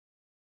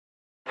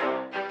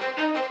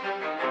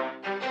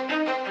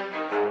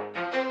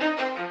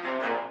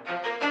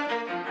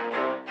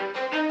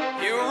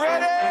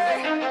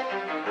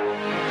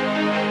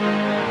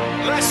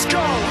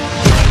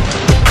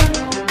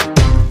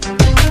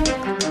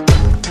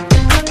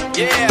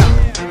Yeah.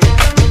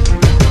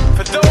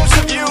 For those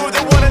of you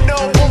that wanna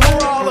know what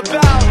we're all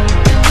about,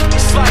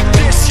 it's like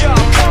this, y'all.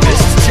 This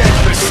is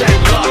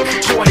 10% luck,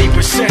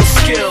 20%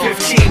 skill,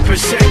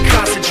 15%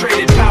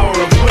 concentrated power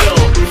of will,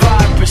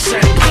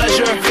 5%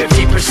 pleasure,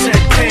 50%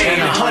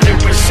 pain, and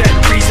 100%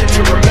 reason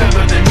to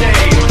remember the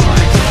name.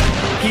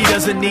 He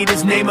doesn't need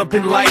his name up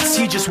in lights,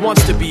 he just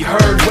wants to be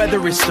heard, whether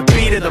it's the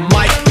beat of the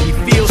mic. He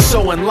feels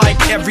so unlike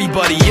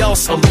everybody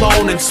else,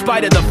 alone, in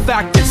spite of the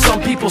fact that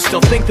some people still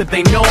think that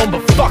they know him.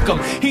 But fuck him,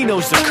 he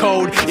knows the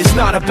code. It's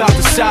not about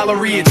the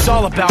salary, it's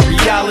all about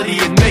reality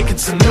and making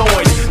some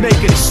noise,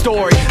 making a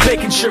story,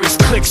 making sure his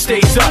click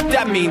stays up.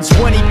 That means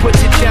when he puts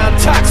it down,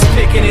 Tox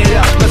picking it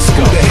up. Let's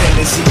go. Who the hell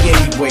is he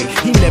anyway?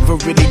 He never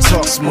really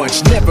talks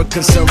much, never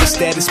concerned with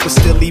status, but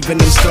still leaving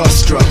him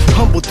starstruck.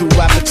 Humble through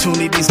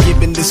opportunities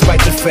given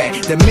despite the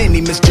fact that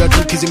many misjudge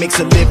him cause he makes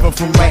a living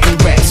from writing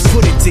raps.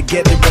 Put it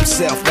together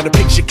himself, got a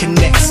picture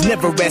connects,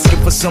 never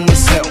asking for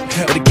someone's help,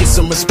 but to get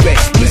some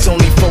respect. He's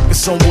only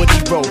focused on what he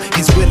wrote,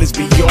 his will is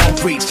beyond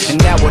reach,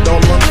 and now it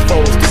all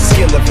unfolds, the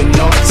skill of an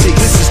artist.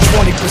 This is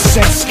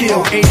 20%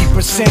 skill,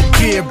 80%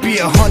 fear, be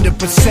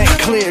 100%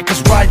 clear,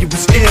 cause Ryu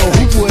was ill.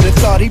 Who would've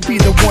thought he'd be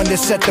the one that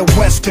set the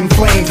West in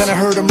flames? And I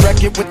heard him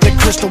wreck it with the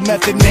crystal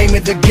method, name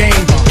of the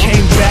game.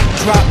 Came back,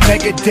 dropped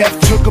Megadeth,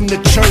 took him to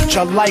church.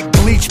 I like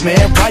Bleach,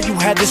 man, Ryu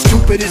had the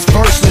stupidest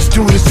verse, this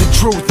dude is the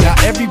truth. Now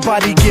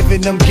everybody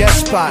giving them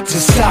guest spots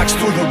and stocks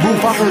through the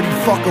roof. I heard he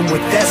fucking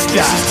with that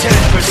This is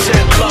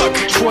 10% luck,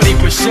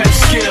 20%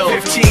 skill,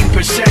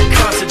 15%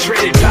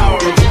 concentrated power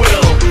of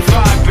will,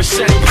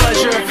 5%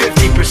 pleasure,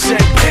 50%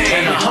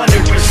 pain, and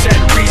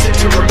 100% reason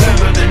to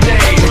remember the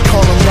name. They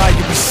call him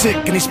Ryu, he's sick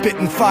and he's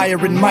spitting fire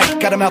and Mike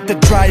got him out the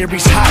dryer,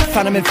 he's hot.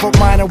 Found him in Fort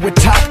Minor with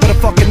top, but a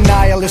fucking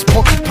nihilist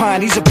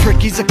porcupine. He's a prick,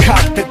 he's a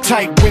cock, the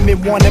type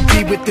women wanna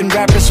be with, and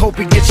rappers hope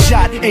he gets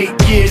shot. 8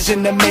 years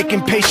in the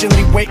making,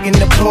 patiently waiting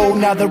to blow.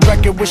 Now the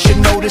record with your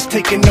notice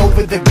taking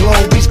over the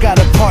globe. He's got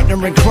a partner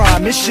in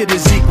crime, this shit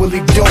is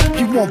equally dope.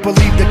 You won't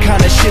believe the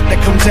kind of shit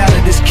that comes out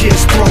of this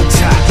kid's throat.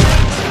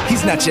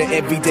 He's not your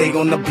everyday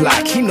on the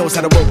block. He knows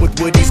how to work with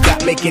what he's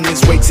got, making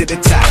his way to the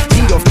top.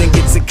 He often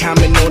gets a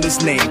comment on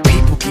his name.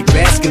 People keep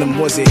asking him,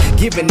 was it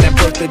given that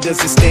birth, or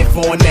does it stand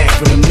for an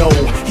acronym? No,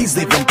 he's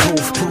living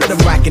proof. Let him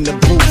rock in the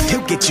booth.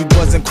 He'll get you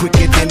buzzing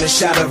quicker than a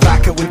shot of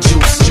vodka with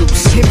juice.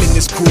 Him and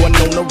his crew are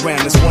known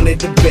around as one of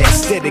the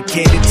best,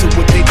 dedicated to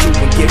what they do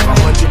and give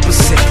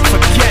 100%.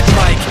 Forget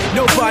Mike,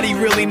 nobody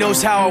really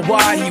knows how or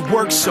why he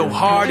works so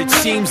hard. It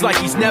seems like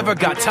he's never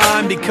got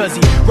time, because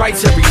he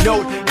writes every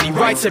note and he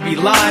writes every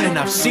line. And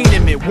I've seen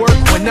him at work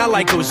when that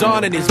light goes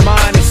on in his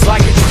mind. It's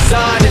like a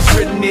design is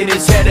written in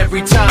his head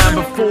every time,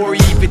 before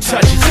he even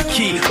touches a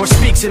key or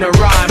speaks in a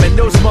rhyme. And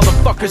those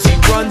motherfuckers he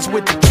runs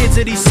with, the kids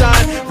that he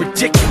signed,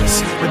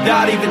 ridiculous,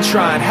 without even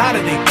trying. How do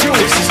they do it?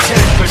 This is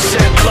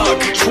 10% luck,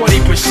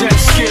 20%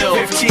 skill,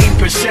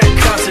 15%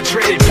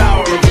 concentrated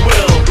power of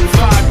will,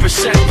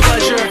 5%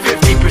 pleasure,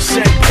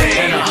 50%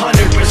 pain, and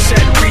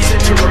 100% reason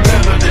to remember